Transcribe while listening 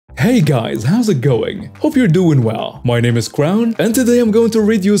Hey guys, how's it going? Hope you're doing well. My name is Crown, and today I'm going to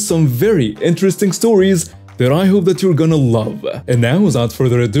read you some very interesting stories that I hope that you're gonna love. And now, without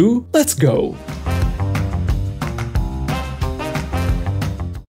further ado, let's go!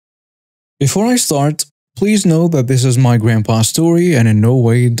 Before I start, please know that this is my grandpa's story and in no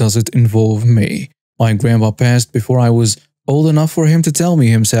way does it involve me. My grandpa passed before I was old enough for him to tell me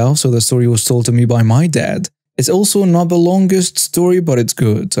himself, so the story was told to me by my dad. It's also not the longest story, but it's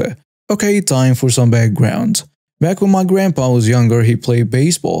good. Okay, time for some background. Back when my grandpa was younger, he played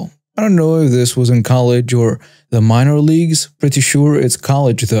baseball. I don't know if this was in college or the minor leagues, pretty sure it's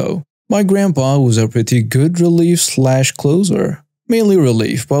college though. My grandpa was a pretty good relief/closer. Mainly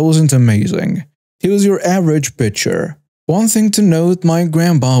relief, but wasn't amazing. He was your average pitcher. One thing to note, my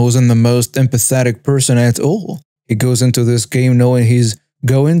grandpa wasn't the most empathetic person at all. He goes into this game knowing he's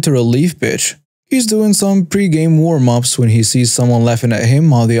going to relief pitch. He's doing some pre-game warm-ups when he sees someone laughing at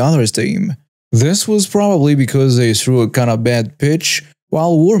him on the other team. This was probably because they threw a kinda bad pitch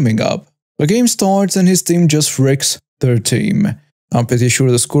while warming up. The game starts and his team just wrecks their team. I'm pretty sure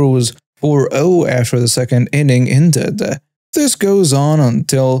the score was 4-0 after the second inning ended. This goes on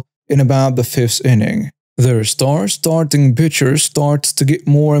until in about the 5th inning. Their starting pitcher starts to get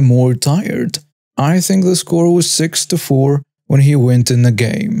more and more tired. I think the score was 6-4 when he went in the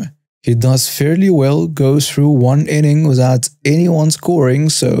game. He does fairly well, goes through one inning without anyone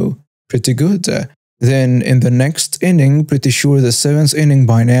scoring, so pretty good. Then in the next inning, pretty sure the 7th inning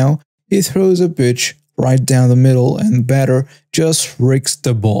by now, he throws a pitch right down the middle and the batter just rakes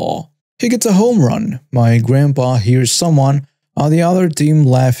the ball. He gets a home run. My grandpa hears someone on the other team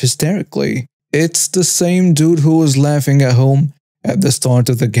laugh hysterically. It's the same dude who was laughing at home at the start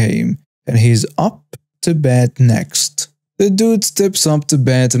of the game, and he's up to bat next. The dude steps up to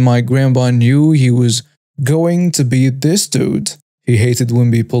bat and my grandpa knew he was going to be this dude. He hated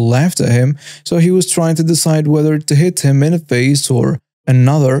when people laughed at him, so he was trying to decide whether to hit him in the face or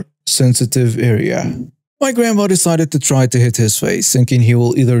another sensitive area. My grandpa decided to try to hit his face, thinking he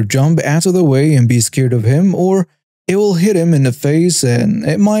will either jump out of the way and be scared of him, or it will hit him in the face and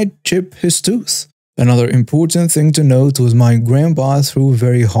it might chip his tooth. Another important thing to note was my grandpa threw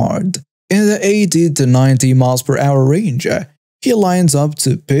very hard. In the 80 to 90 miles per hour range, he lines up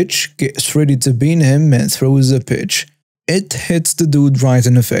to pitch, gets ready to bean him and throws the pitch. It hits the dude right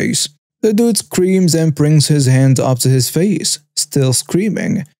in the face. The dude screams and brings his hand up to his face, still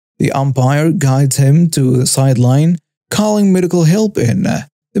screaming. The umpire guides him to the sideline, calling medical help in.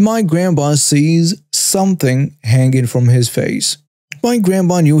 Then my grandpa sees something hanging from his face. My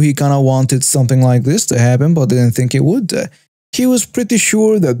grandpa knew he kinda wanted something like this to happen, but didn't think it would. He was pretty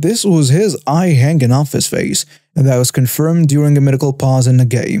sure that this was his eye hanging off his face, and that was confirmed during a medical pause in the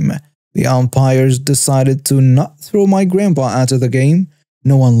game. The umpires decided to not throw my grandpa out of the game.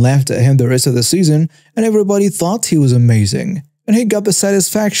 No one laughed at him the rest of the season, and everybody thought he was amazing. And he got the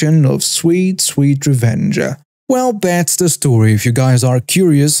satisfaction of sweet, sweet revenge. Well, that's the story. If you guys are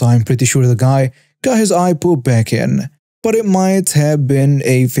curious, I'm pretty sure the guy got his eye put back in. But it might have been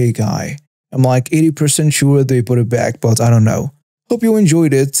a fake eye. I'm like 80% sure they put it back, but I don't know. Hope you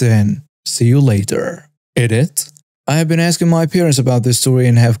enjoyed it and see you later. Edit. I have been asking my parents about this story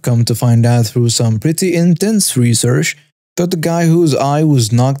and have come to find out through some pretty intense research that the guy whose eye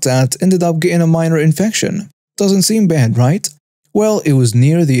was knocked out ended up getting a minor infection. Doesn't seem bad, right? Well, it was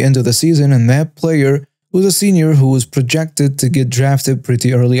near the end of the season and that player was a senior who was projected to get drafted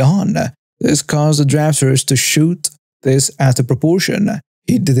pretty early on. This caused the drafters to shoot this out of proportion.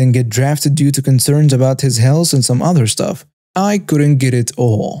 He didn't get drafted due to concerns about his health and some other stuff. I couldn't get it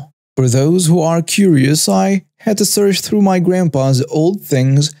all. For those who are curious, I had to search through my grandpa's old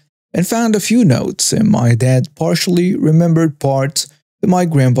things and found a few notes, and my dad partially remembered parts that my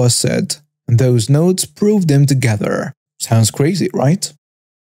grandpa said, and those notes proved them together. Sounds crazy, right?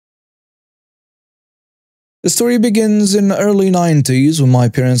 The story begins in the early 90s when my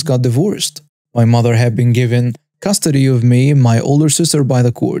parents got divorced. My mother had been given custody of me and my older sister by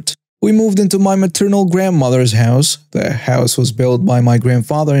the court. We moved into my maternal grandmother's house. The house was built by my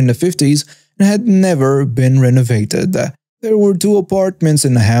grandfather in the 50s and had never been renovated. There were 2 apartments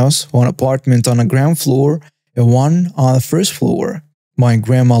in the house, one apartment on the ground floor and one on the first floor. My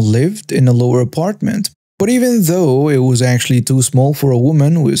grandma lived in the lower apartment, but even though it was actually too small for a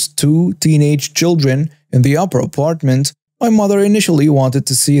woman with 2 teenage children in the upper apartment, my mother initially wanted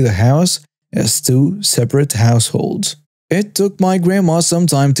to see the house as 2 separate households. It took my grandma some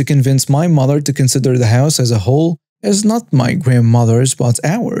time to convince my mother to consider the house as a whole as not my grandmother's but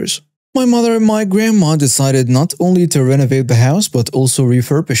ours. My mother and my grandma decided not only to renovate the house but also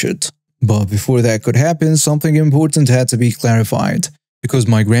refurbish it. But before that could happen, something important had to be clarified. Because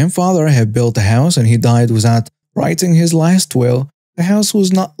my grandfather had built a house and he died without writing his last will, the house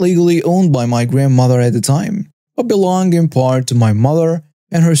was not legally owned by my grandmother at the time, but belonged in part to my mother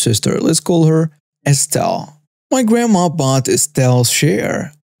and her sister. Let's call her Estelle. My grandma bought Estelle's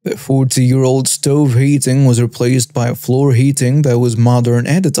share. The 40-year-old stove heating was replaced by a floor heating that was modern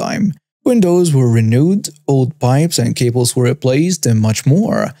at the time. Windows were renewed, old pipes and cables were replaced, and much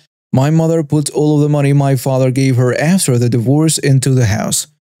more. My mother put all of the money my father gave her after the divorce into the house.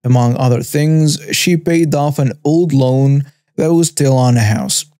 Among other things, she paid off an old loan that was still on the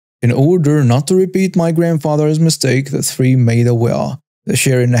house. In order not to repeat my grandfather's mistake, the three made a will. The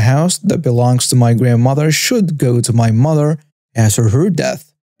share in the house that belongs to my grandmother should go to my mother after her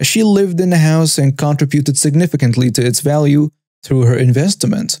death. She lived in the house and contributed significantly to its value through her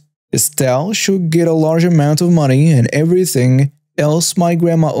investment. Estelle should get a large amount of money, and everything else my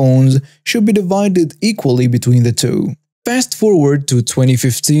grandma owns should be divided equally between the two. Fast forward to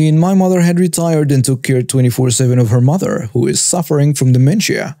 2015, my mother had retired and took care 24/7 of her mother, who is suffering from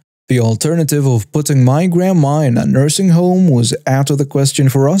dementia. The alternative of putting my grandma in a nursing home was out of the question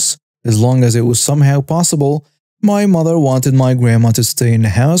for us. As long as it was somehow possible, my mother wanted my grandma to stay in the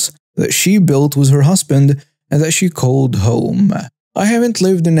house that she built with her husband and that she called home. I haven't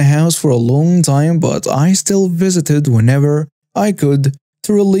lived in the house for a long time, but I still visited whenever I could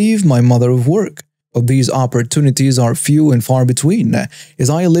to relieve my mother of work. But these opportunities are few and far between, as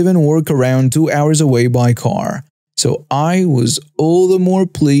I live and work around 2 hours away by car. So I was all the more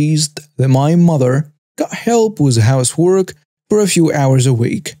pleased that my mother got help with housework for a few hours a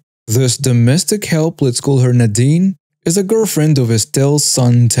week. This domestic help, let's call her Nadine, is a girlfriend of Estelle's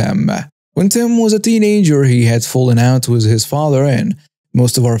son Tim. When Tim was a teenager, he had fallen out with his father, and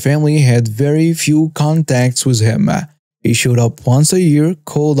most of our family had very few contacts with him. He showed up once a year,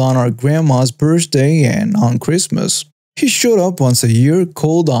 called on our grandma's birthday and on Christmas.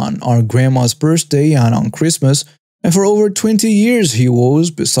 And for over 20 years he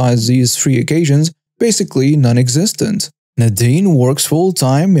was, besides these 3 occasions, basically non-existent. Nadine works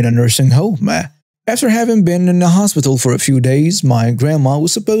full-time in a nursing home. After having been in the hospital for a few days, my grandma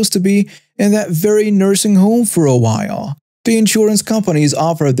was supposed to be in that very nursing home for a while. The insurance companies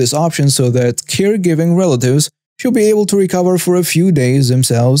offered this option so that caregiving relatives should be able to recover for a few days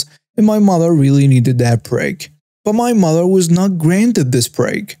themselves, and my mother really needed that break. But my mother was not granted this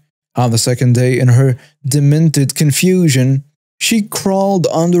break. On the second day, in her demented confusion, she crawled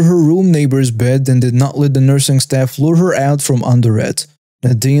under her room neighbor's bed and did not let the nursing staff lure her out from under it.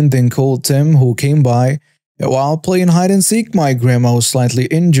 Nadine then called Tim, who came by, and while playing hide-and-seek, my grandma was slightly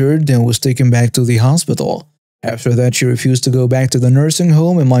injured and was taken back to the hospital. After that, she refused to go back to the nursing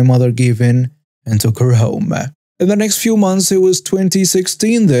home, and my mother gave in and took her home. In the next few months, it was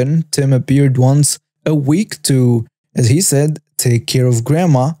 2016 then, Tim appeared once a week to, as he said, take care of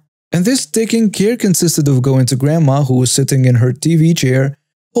grandma. And this taking care consisted of going to grandma, who was sitting in her TV chair,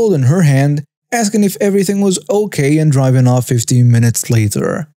 holding her hand, asking if everything was okay, and driving off 15 minutes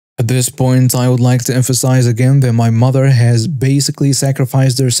later. At this point, I would like to emphasize again that my mother has basically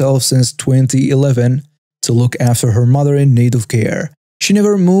sacrificed herself since 2011 to look after her mother in need of care. She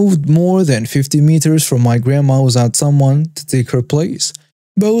never moved more than 50 meters from my grandma without someone to take her place.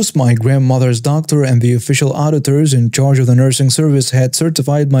 Both my grandmother's doctor and the official auditors in charge of the nursing service had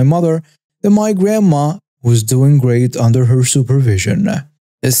certified my mother that my grandma was doing great under her supervision.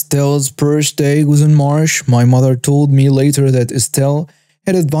 Estelle's birthday was in March. My mother told me later that Estelle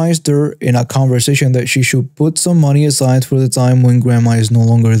had advised her in a conversation that she should put some money aside for the time when grandma is no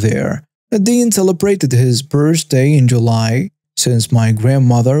longer there. Nadine celebrated his birthday in July, since my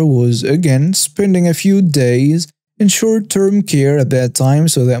grandmother was again spending a few days in short-term care at that time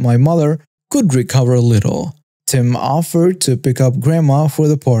so that my mother could recover a little. Tim offered to pick up grandma for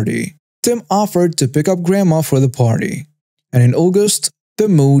the party. And in August, the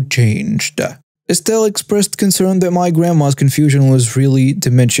mood changed. Estelle expressed concern that my grandma's confusion was really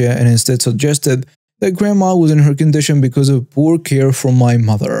dementia and instead suggested that grandma was in her condition because of poor care from my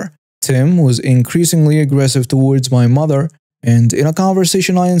mother. Tim was increasingly aggressive towards my mother, and in a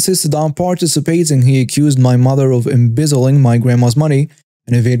conversation I insisted on participating, he accused my mother of embezzling my grandma's money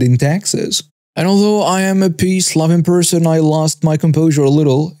and evading taxes. And although I am a peace-loving person, I lost my composure a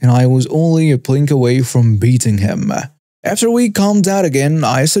little, and I was only a blink away from beating him. After we calmed down again,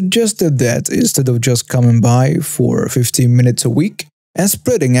 I suggested that instead of just coming by for 15 minutes a week and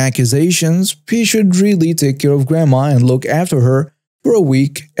spreading accusations, he should really take care of grandma and look after her for a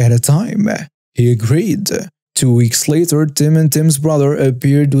week at a time. He agreed. 2 weeks later, Tim and Tim's brother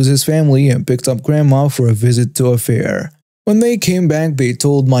appeared with his family and picked up grandma for a visit to a fair. When they came back, they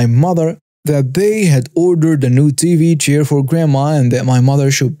told my mother that they had ordered a new TV chair for Grandma and that my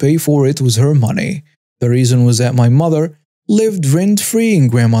mother should pay for it with her money. The reason was that my mother lived rent-free in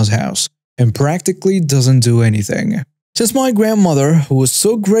Grandma's house and practically doesn't do anything. Since my grandmother, who was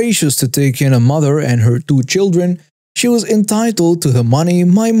so gracious to take in a mother and her 2 children, she was entitled to the money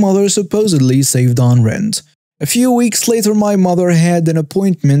my mother supposedly saved on rent. A few weeks later, my mother had an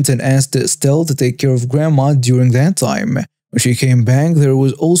appointment and asked Estelle to take care of Grandma during that time. When she came back, there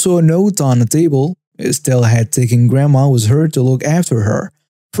was also a note on the table. Estelle had taken Grandma with her to look after her.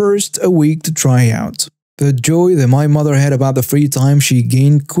 First, a week to try out. The joy that my mother had about the free time she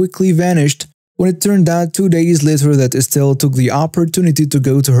gained quickly vanished when it turned out 2 days later that Estelle took the opportunity to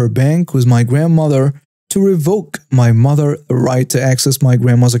go to her bank with my grandmother to revoke my mother the right to access my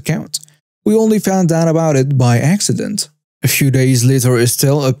grandma's account. We only found out about it by accident. A few days later,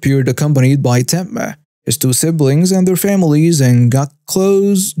 Estelle appeared accompanied by Temma, his 2 siblings and their families, and got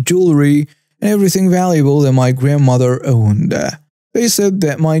clothes, jewelry, and everything valuable that my grandmother owned. They said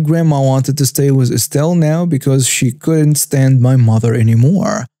that my grandma wanted to stay with Estelle now because she couldn't stand my mother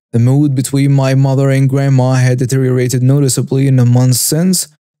anymore. The mood between my mother and Grandma had deteriorated noticeably in the months since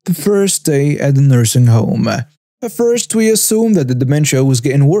the first day at the nursing home. At first, we assumed that the dementia was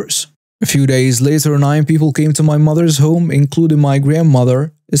getting worse. A few days later, 9 people came to my mother's home, including my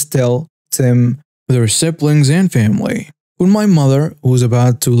grandmother, Estelle, Tim, their siblings and family. When my mother was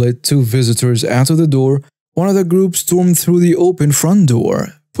about to let 2 visitors out of the door, one of the group stormed through the open front door,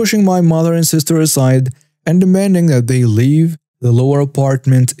 pushing my mother and sister aside and demanding that they leave the lower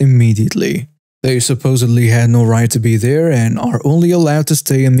apartment immediately. They supposedly had no right to be there and are only allowed to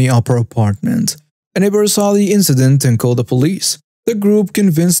stay in the upper apartment. A neighbor saw the incident and called the police. The group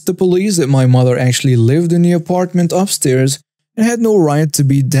convinced the police that my mother actually lived in the apartment upstairs and had no right to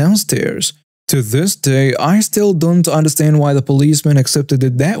be downstairs. To this day, I still don't understand why the policeman accepted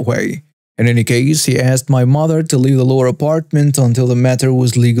it that way. In any case, he asked my mother to leave the lower apartment until the matter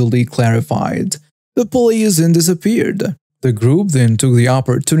was legally clarified. The police then disappeared. The group then took the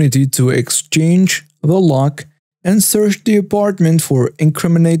opportunity to exchange the lock and searched the apartment for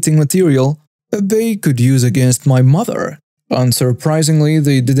incriminating material that they could use against my mother. Unsurprisingly,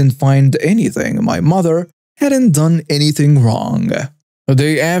 they didn't find anything. My mother hadn't done anything wrong. The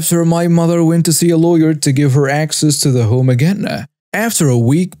day after, my mother went to see a lawyer to give her access to the home again. After a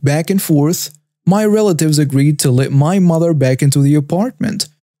week back and forth, my relatives agreed to let my mother back into the apartment.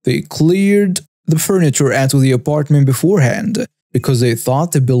 They cleared the furniture out of the apartment beforehand because they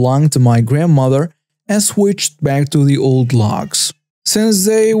thought it belonged to my grandmother and switched back to the old locks. Since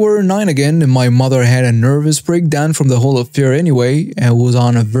they were 9 again and my mother had a nervous breakdown from the whole affair anyway and was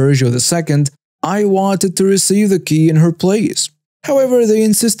on the verge of the second, I wanted to receive the key in her place. However, they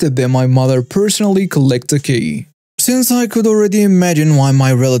insisted that my mother personally collect the key. Since I could already imagine why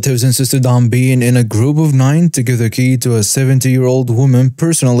my relatives insisted on being in a group of 9 to give the key to a 70-year-old woman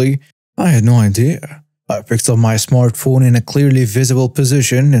personally, I had no idea. I picked up my smartphone in a clearly visible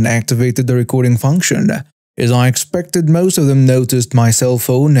position and activated the recording function. As I expected, most of them noticed my cell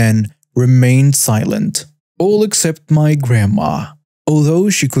phone and remained silent. All except my grandma. Although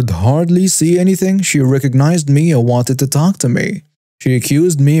she could hardly see anything, she recognized me and wanted to talk to me. She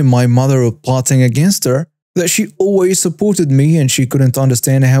accused me and my mother of plotting against her, that she always supported me and she couldn't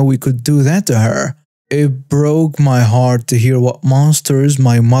understand how we could do that to her. It broke my heart to hear what monsters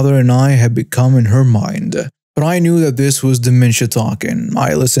my mother and I had become in her mind. But I knew that this was dementia talking.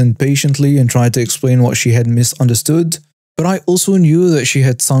 I listened patiently and tried to explain what she had misunderstood, but I also knew that she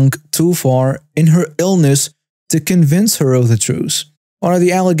had sunk too far in her illness to convince her of the truth. One of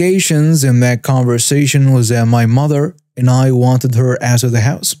the allegations in that conversation was that my mother and I wanted her out of the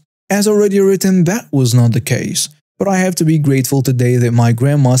house. As already written, that was not the case, but I have to be grateful today that my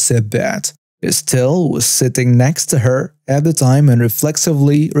grandma said that. Estelle was sitting next to her at the time and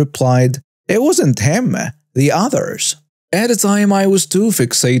reflexively replied, "It wasn't him, the others." At the time, I was too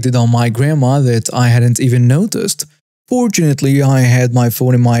fixated on my grandma that I hadn't even noticed. Fortunately, I had my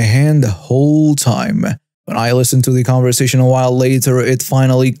phone in my hand the whole time. When I listened to the conversation a while later, it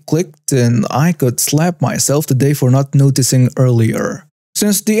finally clicked and I could slap myself today for not noticing earlier.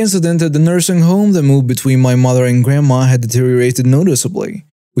 Since the incident at the nursing home, the mood between my mother and grandma had deteriorated noticeably.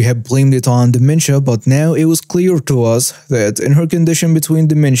 We had blamed it on dementia, but now it was clear to us that in her condition between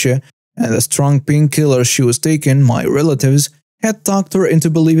dementia and the strong painkillers she was taking, my relatives had talked her into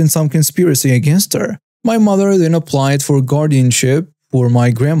believing some conspiracy against her. My mother then applied for guardianship for my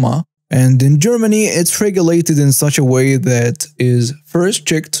grandma, and in Germany it's regulated in such a way that is first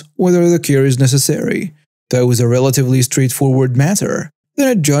checked whether the care is necessary. That was a relatively straightforward matter. Then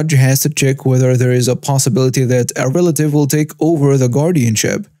a judge has to check whether there is a possibility that a relative will take over the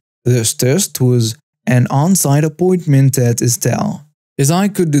guardianship. This test was an on-site appointment at Estelle. As I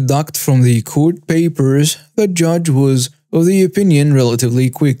could deduct from the court papers, the judge was of the opinion relatively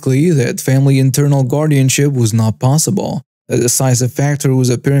quickly that family internal guardianship was not possible. The decisive factor was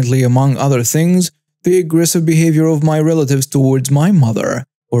apparently, among other things, the aggressive behavior of my relatives towards my mother,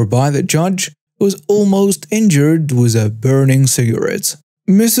 whereby the judge was almost injured with a burning cigarette.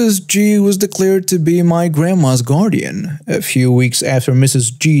 Mrs. G was declared to be my grandma's guardian. A few weeks after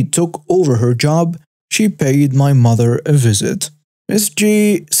Mrs. G took over her job, she paid my mother a visit. Miss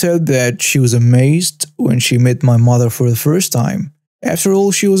G said that she was amazed when she met my mother for the first time. After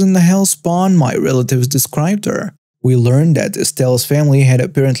all, she was in the health span my relatives described her. We learned that Estelle's family had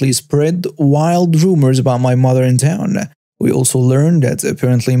apparently spread wild rumors about my mother in town. We also learned that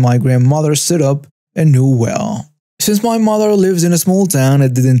apparently my grandmother set up a new well. Since my mother lives in a small town,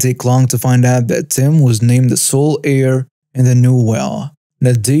 it didn't take long to find out that Tim was named the sole heir in the new well.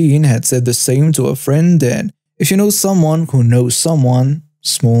 Nadine had said the same to a friend, and if you know someone who knows someone,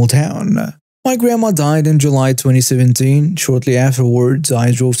 small town. My grandma died in July 2017. Shortly afterwards,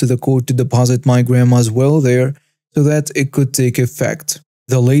 I drove to the court to deposit my grandma's will there so that it could take effect.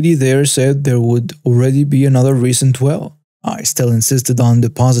 The lady there said there would already be another recent will. I still insisted on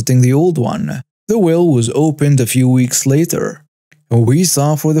depositing the old one. The will was opened a few weeks later. We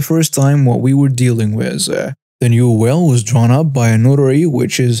saw for the first time what we were dealing with. The new will was drawn up by a notary,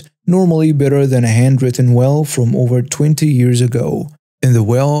 which is normally better than a handwritten will from over 20 years ago. In the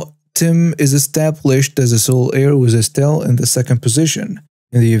will, Tim is established as the sole heir with Estelle in the second position,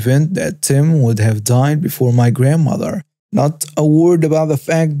 in the event that Tim would have died before my grandmother. Not a word about the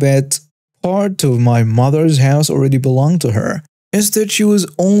fact that part of my mother's house already belonged to her. Instead, she was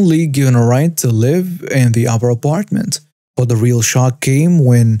only given a right to live in the upper apartment. But the real shock came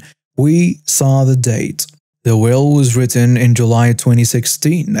when we saw the date. The will was written in July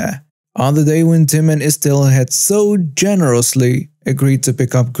 2016, on the day when Tim and Estelle had so generously agreed to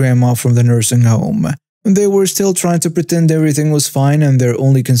pick up Grandma from the nursing home. They were still trying to pretend everything was fine and their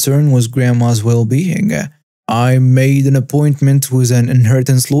only concern was Grandma's well-being. I made an appointment with an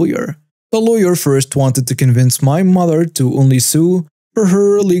inheritance lawyer. The lawyer first wanted to convince my mother to only sue for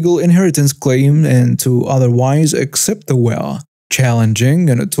her legal inheritance claim and to otherwise accept the will. Challenging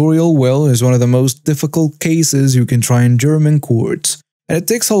a notarial will is one of the most difficult cases you can try in German courts, and it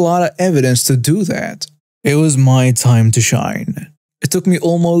takes a lot of evidence to do that. It was my time to shine. It took me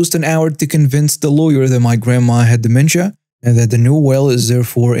almost an hour to convince the lawyer that my grandma had dementia and that the new will is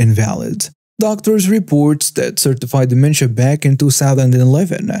therefore invalid. Doctors' reports that certified dementia back in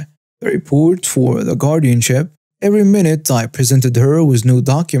 2011. The report for the guardianship. Every minute I presented her with new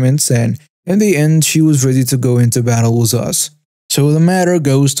documents, and in the end she was ready to go into battle with us. So the matter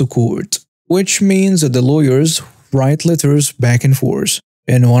goes to court, which means that the lawyers write letters back and forth.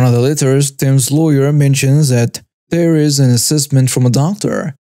 In one of the letters, Tim's lawyer mentions that there is an assessment from a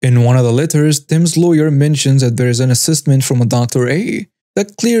doctor. In one of the letters, Tim's lawyer mentions that there is an assessment from a Dr. A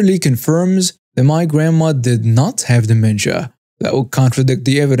that clearly confirms that my grandma did not have dementia. That would contradict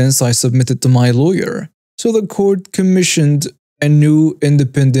the evidence I submitted to my lawyer. So the court commissioned a new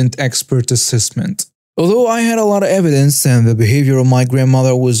independent expert assessment. Although I had a lot of evidence and the behavior of my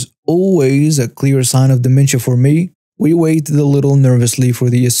grandmother was always a clear sign of dementia for me, we waited a little nervously for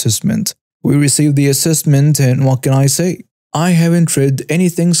the assessment. We received the assessment, and what can I say? I haven't read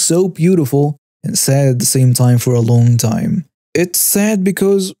anything so beautiful and sad at the same time for a long time. It's sad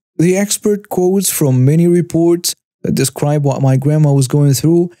because the expert quotes from many reports that describe what my grandma was going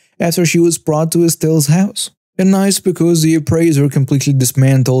through after she was brought to Estelle's house. And nice because the appraiser completely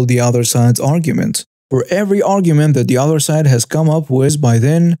dismantled the other side's argument. For every argument that the other side has come up with by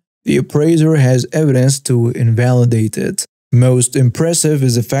then, the appraiser has evidence to invalidate it. Most impressive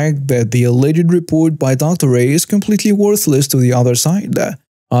is the fact that the alleged report by Dr. A is completely worthless to the other side.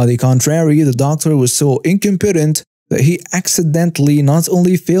 On the contrary, the doctor was so incompetent that he accidentally not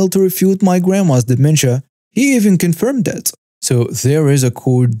only failed to refute my grandma's dementia, he even confirmed it. So there is a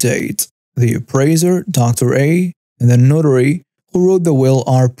court date. The appraiser, Dr. A, and the notary who wrote the will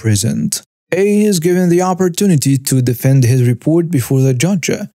are present. A is given the opportunity to defend his report before the judge,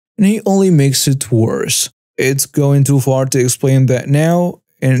 and he only makes it worse. It's going too far to explain that now.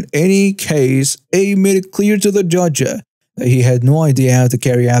 In any case, A made it clear to the judge that he had no idea how to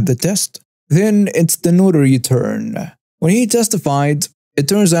carry out the test. Then it's the notary's turn. When he testified, it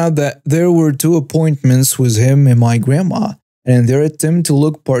turns out that there were two appointments with him and my grandma, and in their attempt to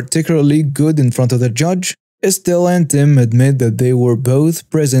look particularly good in front of the judge, Estelle and Tim admit that they were both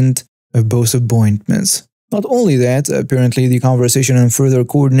present at both appointments. Not only that, apparently the conversation and further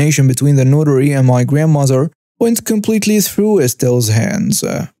coordination between the notary and my grandmother went completely through Estelle's hands.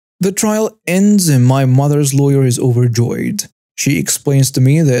 The trial ends and my mother's lawyer is overjoyed. She explains to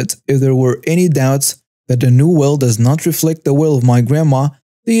me that if there were any doubts that the new will does not reflect the will of my grandma,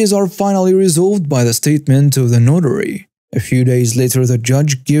 these are finally resolved by the statement of the notary. A few days later, the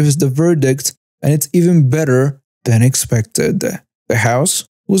judge gives the verdict, and it's even better than expected. The house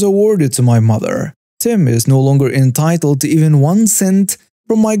was awarded to my mother. Tim is no longer entitled to even 1 cent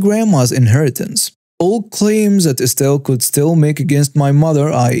from my grandma's inheritance. All claims that Estelle could still make against my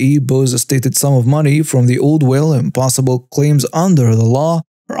mother, i.e. Bo's stated sum of money from the old will and possible claims under the law,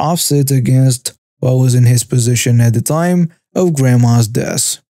 are offset against what was in his possession at the time of grandma's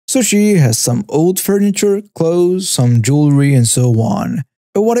death. So she has some old furniture, clothes, some jewelry, and so on.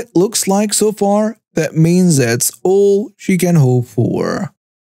 But what it looks like so far, that means that's all she can hope for.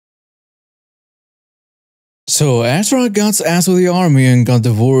 So after I got out of the army and got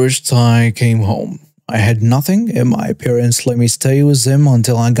divorced, I came home. I had nothing, and my parents let me stay with them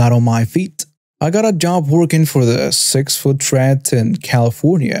until I got on my feet. I got a job working for the 6 Foot Rat in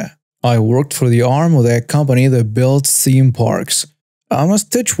California. I worked for the arm of that company that built theme parks. I'm a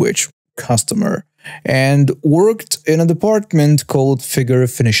Stitch Witch customer and worked in a department called figure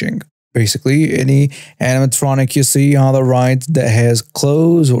finishing. Basically, any animatronic you see on the right that has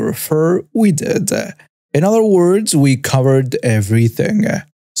clothes or fur, we did. In other words, we covered everything.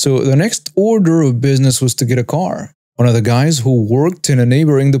 So the next order of business was to get a car. One of the guys who worked in a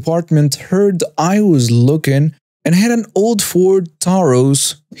neighboring department heard I was looking and had an old Ford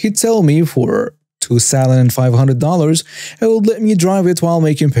Taurus. He'd tell me for $2,500 and would let me drive it while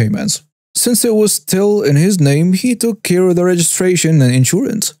making payments. Since it was still in his name, he took care of the registration and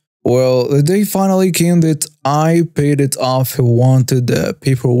insurance. Well, the day finally came that I paid it off and wanted the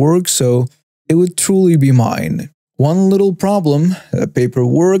paperwork, so it would truly be mine. One little problem, the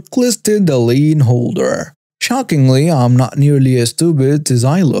paperwork listed the lien holder. Shockingly, I'm not nearly as stupid as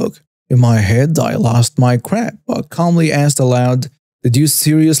I look. In my head, I lost my crap, but calmly asked aloud, "Did you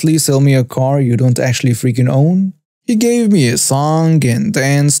seriously sell me a car you don't actually freaking own?" He gave me a song and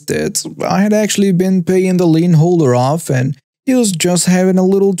danced that I had actually been paying the lien holder off and he was just having a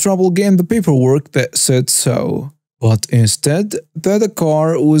little trouble getting the paperwork that said so. But instead, that the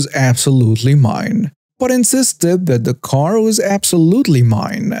car was absolutely mine. But insisted that the car was absolutely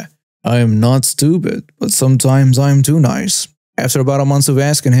mine. I am not stupid, but sometimes I'm too nice. After about a month of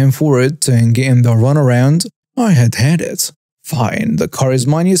asking him for it and getting the runaround, I had it. Fine, the car is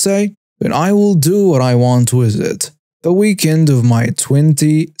mine, you say? Then I will do what I want with it. The weekend of my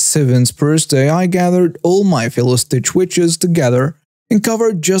 27th birthday, I gathered all my fellow Stitch Witches together and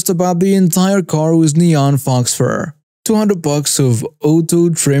covered just about the entire car with neon fox fur. $200 of auto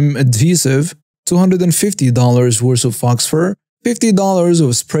trim adhesive, $250 worth of fox fur, $50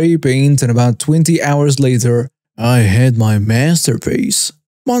 of spray paint, and about 20 hours later, I had my masterpiece.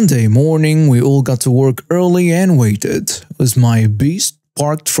 Monday morning, we all got to work early and waited, with my beast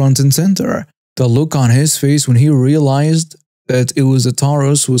parked front and center. The look on his face when he realized that it was a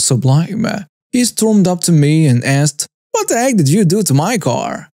Taurus was sublime. He stormed up to me and asked, "What the heck did you do to my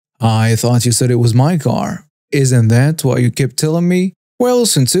car?" "I thought you said it was my car." "Isn't that what you kept telling me?" "Well,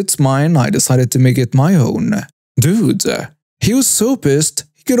 since it's mine, I decided to make it my own." Dude, he was so pissed,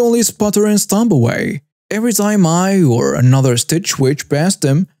 he could only sputter and stumble away. Every time I or another Stitch Witch passed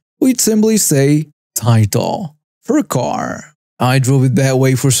him, we'd simply say, "Title for a car." I drove it that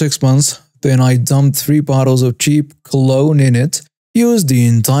way for 6 months, then I dumped 3 bottles of cheap cologne in it, used the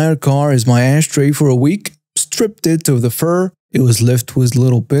entire car as my ashtray for a week, stripped it of the fur, it was left with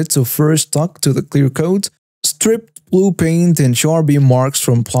little bits of fur stuck to the clear coat, stripped blue paint and Sharpie marks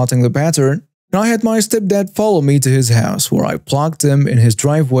from plotting the pattern, and I had my stepdad follow me to his house where I plugged him in his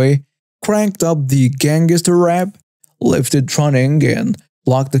driveway, cranked up the gangster rap, lifted running, and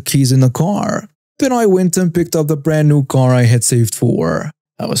locked the keys in the car. Then I went and picked up the brand new car I had saved for.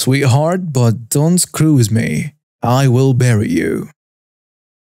 I'm a sweetheart, but don't screw with me. I will bury you.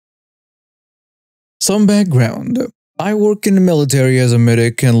 Some background. I work in the military as a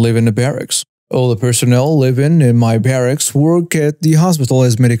medic and live in the barracks. All the personnel living in my barracks work at the hospital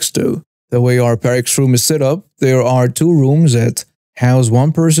as medics too. The way our barracks room is set up, there are 2 rooms that house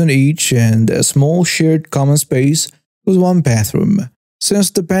 1 person each and a small shared common space with 1 bathroom.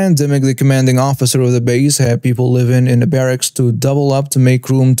 Since the pandemic, the commanding officer of the base had people living in the barracks to double up to make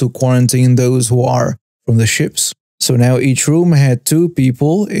room to quarantine those who are from the ships. So now each room had 2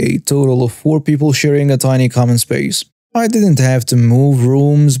 people, a total of 4 people sharing a tiny common space. I didn't have to move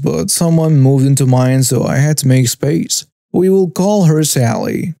rooms, but someone moved into mine, so I had to make space. We will call her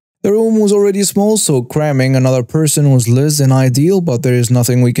Sally. The room was already small, so cramming another person was less than ideal, but there is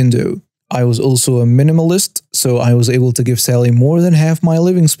nothing we can do. I was also a minimalist, so I was able to give Sally more than half my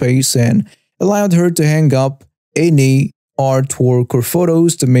living space and allowed her to hang up any artwork or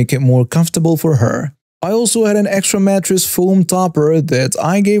photos to make it more comfortable for her. I also had an extra mattress foam topper that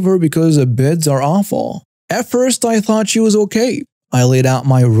I gave her because the beds are awful. At first, I thought she was okay. I laid out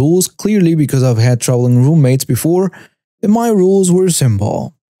my rules clearly because I've had traveling roommates before, and my rules were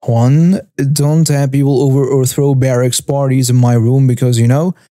simple. 1. Don't have people over or throw barracks parties in my room because,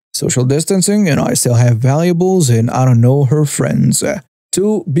 social distancing and I still have valuables and I don't know her friends.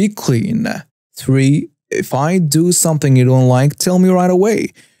 2. Be clean. 3. If I do something you don't like, tell me right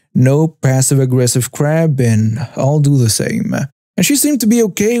away. No passive-aggressive crap and I'll do the same. And she seemed to be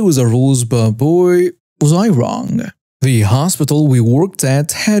okay with the rules, but boy, was I wrong. The hospital we worked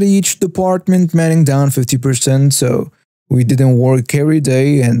at had each department manning down 50%, so we didn't work every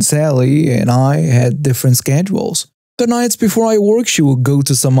day and Sally and I had different schedules. The nights before I worked, she would go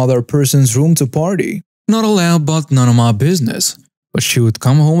to some other person's room to party. Not allowed, but none of my business. But she would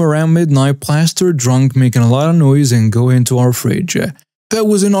come home around midnight, plastered drunk, making a lot of noise and go into our fridge. That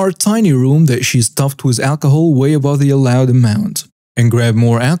was in our tiny room that she stuffed with alcohol way above the allowed amount, and grab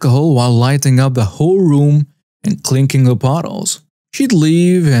more alcohol while lighting up the whole room and clinking the bottles. She'd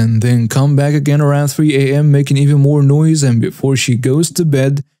leave and then come back again around 3 a.m. making even more noise, and before she goes to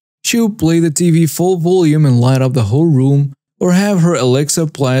bed, she would play the TV full volume and light up the whole room, or have her Alexa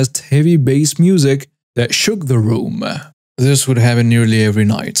blast heavy bass music that shook the room. This would happen nearly every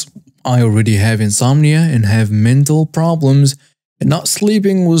night. I already have insomnia and have mental problems, and not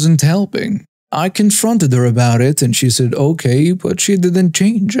sleeping wasn't helping. I confronted her about it and she said okay, but she didn't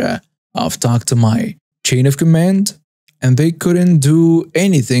change. I've talked to my chain of command, and they couldn't do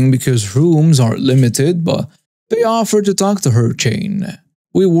anything because rooms are limited, but they offered to talk to her chain.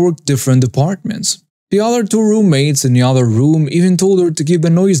 We worked different departments. The other 2 roommates in the other room even told her to keep the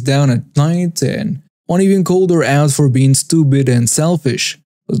noise down at night, and one even called her out for being stupid and selfish,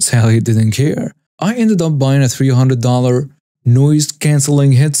 but Sally didn't care. I ended up buying a $300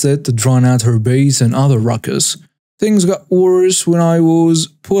 noise-canceling headset to drown out her bass and other ruckus. Things got worse when I was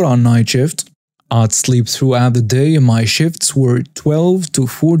put on night shift. I'd sleep throughout the day and my shifts were 12 to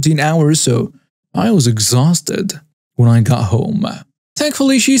 14 hours, so I was exhausted when I got home.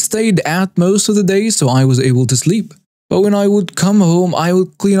 Thankfully, she stayed out most of the day, so I was able to sleep. But when I would come home, I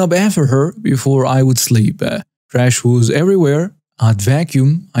would clean up after her before I would sleep. Trash was everywhere. I'd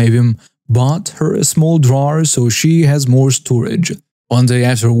vacuum. I even bought her a small drawer so she has more storage. One day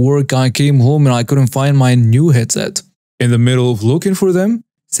after work, I came home and I couldn't find my new headset. In the middle of looking for them,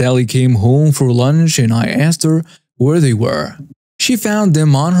 Sally came home for lunch and I asked her where they were. She found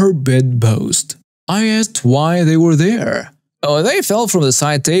them on her bedpost. I asked why they were there. Oh, they fell from the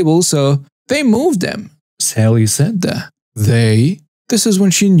side table, so they moved them, Sally said. They? This is when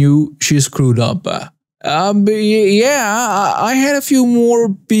she knew she screwed up. Yeah, I had a few more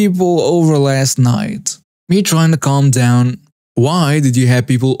people over last night. Me trying to calm down. Why did you have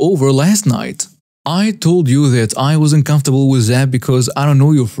people over last night? I told you that I wasn't comfortable with that because I don't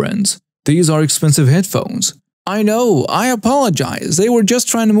know your friends. These are expensive headphones. I know, I apologize. They were just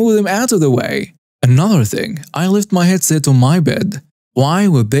trying to move them out of the way. Another thing, I left my headset on my bed. Why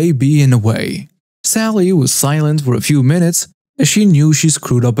would they be in the way? Sally was silent for a few minutes as she knew she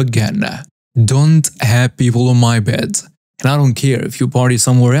screwed up again. Don't have people on my bed. And I don't care if you party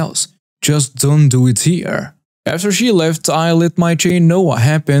somewhere else. Just don't do it here. After she left, I let my chain know what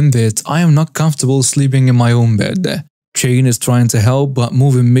happened, that I am not comfortable sleeping in my own bed. Chain is trying to help, but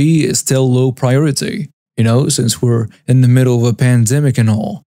moving me is still low priority. Since we're in the middle of a pandemic and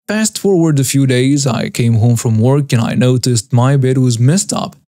all. Fast forward a few days, I came home from work and I noticed my bed was messed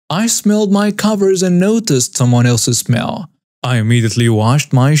up. I smelled my covers and noticed someone else's smell. I immediately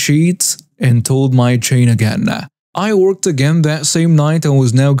washed my sheets and told my chain again. I worked again that same night and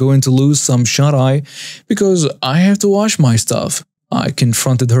was now going to lose some shut-eye because I have to wash my stuff. I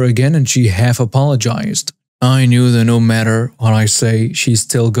confronted her again and she half apologized. I knew that no matter what I say, she's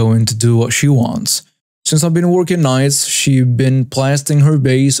still going to do what she wants. Since I've been working nights, she's been blasting her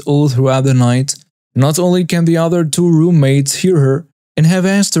bass all throughout the night. Not only can the other 2 roommates hear her and have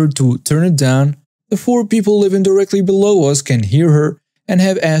asked her to turn it down, the 4 people living directly below us can hear her and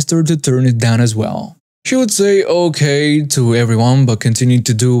have asked her to turn it down as well. She would say okay to everyone but continued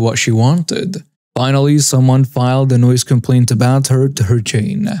to do what she wanted. Finally, someone filed a noise complaint about her to her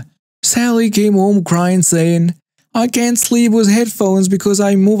chain. Sally came home crying saying, I can't sleep with headphones because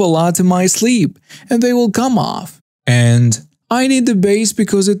I move a lot in my sleep and they will come off. And I need the bass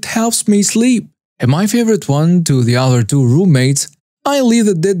because it helps me sleep. And my favorite one to the other 2 roommates, I leave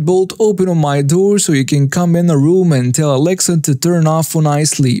the deadbolt open on my door so you can come in the room and tell Alexa to turn off when I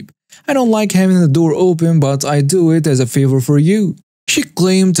sleep. I don't like having the door open, but I do it as a favor for you. She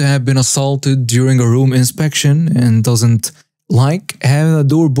claimed to have been assaulted during a room inspection and doesn't like having the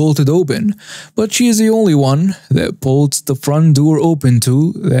door bolted open, but she is the only one that bolts the front door open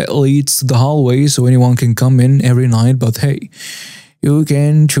too, that leads to the hallway so anyone can come in every night. But hey, you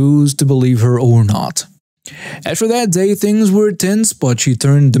can choose to believe her or not. After that day, things were tense, but she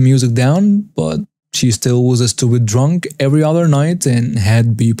turned the music down, but she still was a stupid drunk every other night and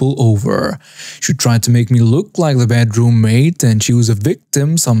had people over. She tried to make me look like the bad roommate and she was a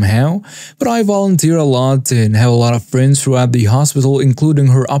victim somehow, but I volunteer a lot and have a lot of friends throughout the hospital, including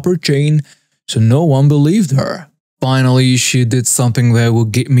her upper chain, so no one believed her. Finally, she did something that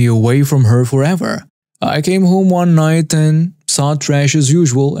would get me away from her forever. I came home one night and saw trash as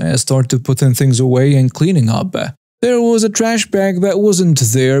usual and started putting things away and cleaning up. There was a trash bag that wasn't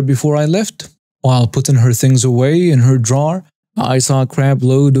there before I left. While putting her things away in her drawer, I saw a crap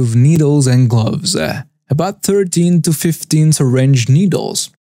load of needles and gloves, about 13 to 15 syringe needles.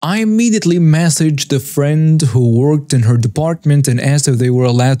 I immediately messaged a friend who worked in her department and asked if they were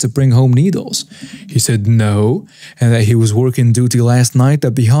allowed to bring home needles. He said no, and that he was working duty last night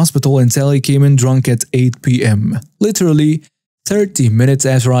at the hospital and Sally came in drunk at 8 p.m., literally 30 minutes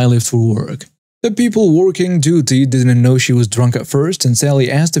after I left for work. The people working duty didn't know she was drunk at first, and Sally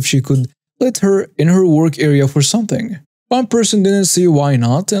asked if she could let her in her work area for something. One person didn't see why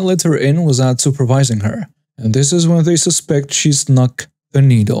not and let her in without supervising her. And this is when they suspect she snuck the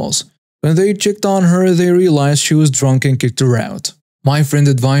needles. When they checked on her, they realized she was drunk and kicked her out. My friend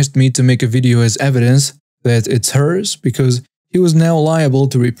advised me to make a video as evidence that it's hers because he was now liable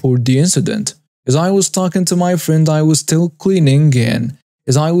to report the incident. As I was talking to my friend, I was still cleaning, and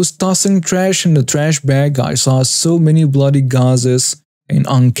as I was tossing trash in the trash bag, I saw so many bloody gauzes and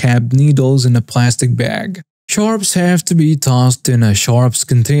uncapped needles in a plastic bag. Sharps have to be tossed in a sharps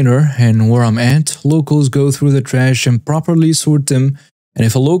container, and where I'm at, locals go through the trash and properly sort them, and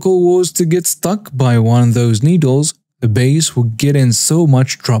if a local was to get stuck by one of those needles, the base would get in so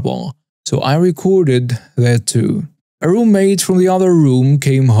much trouble. So I recorded that too. A roommate from the other room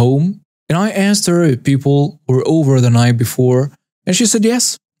came home, and I asked her if people were over the night before, and she said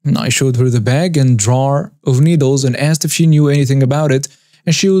yes. And I showed her the bag and drawer of needles and asked if she knew anything about it,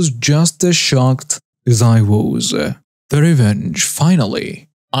 and she was just as shocked as I was. The revenge, finally.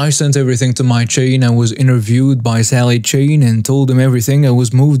 I sent everything to my chain and was interviewed by Sally Chain and told him everything and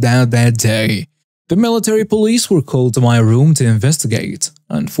was moved out that day. The military police were called to my room to investigate.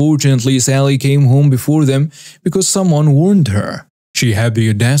 Unfortunately, Sally came home before them because someone warned her. She had the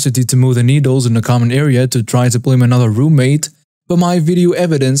audacity to move the needles in a common area to try to blame another roommate, but my video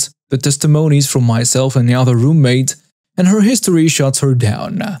evidence, the testimonies from myself and the other roommate, and her history shuts her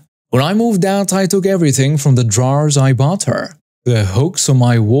down. When I moved out, I took everything from the drawers I bought her. The hooks on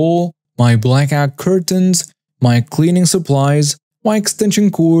my wall, my blackout curtains, my cleaning supplies, my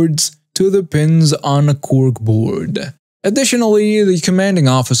extension cords, to the pins on a cork board. Additionally, the commanding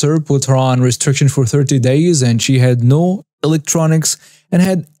officer put her on restriction for 30 days and she had no electronics and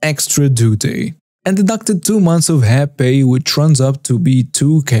had extra duty, and deducted 2 months of half pay, which runs up to be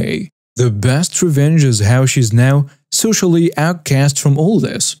 $2,000. The best revenge is how she's now socially outcast from all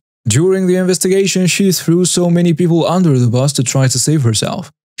this. During the investigation, she threw so many people under the bus to try to save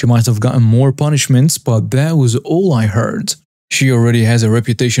herself. She might have gotten more punishments, but that was all I heard. She already has a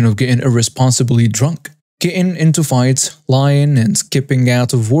reputation of getting irresponsibly drunk, getting into fights, lying and skipping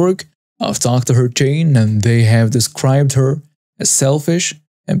out of work. I've talked to her chain and they have described her as selfish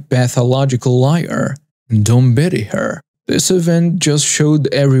and pathological liar. Don't pity her. This event just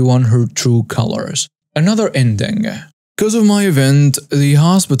showed everyone her true colors. Another ending. Because of my event, the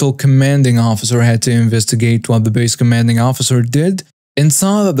hospital commanding officer had to investigate what the base commanding officer did and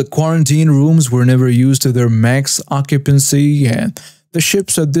saw that the quarantine rooms were never used to their max occupancy and the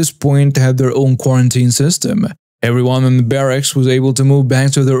ships at this point had their own quarantine system. Everyone in the barracks was able to move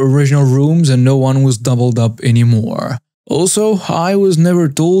back to their original rooms and no one was doubled up anymore. Also, I was never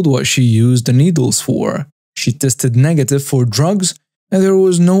told what she used the needles for. She tested negative for drugs and there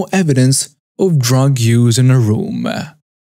was no evidence of drug use in her room.